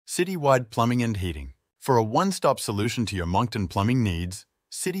Citywide Plumbing and Heating. For a one-stop solution to your Moncton plumbing needs,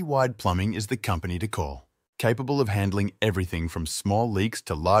 Citywide Plumbing is the company to call. Capable of handling everything from small leaks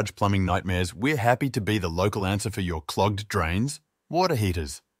to large plumbing nightmares, we're happy to be the local answer for your clogged drains, water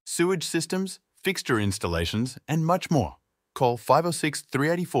heaters, sewage systems, fixture installations, and much more. Call 506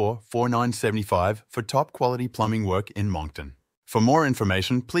 384 4975 for top quality plumbing work in Moncton. For more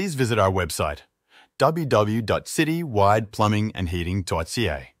information, please visit our website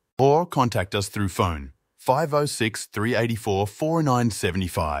www.citywideplumbingandheating.ca or contact us through phone 506 384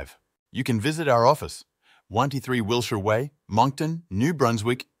 4975. You can visit our office 123 Willshire Way, Moncton, New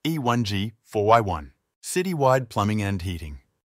Brunswick, E1G 4Y1. Citywide Plumbing and Heating.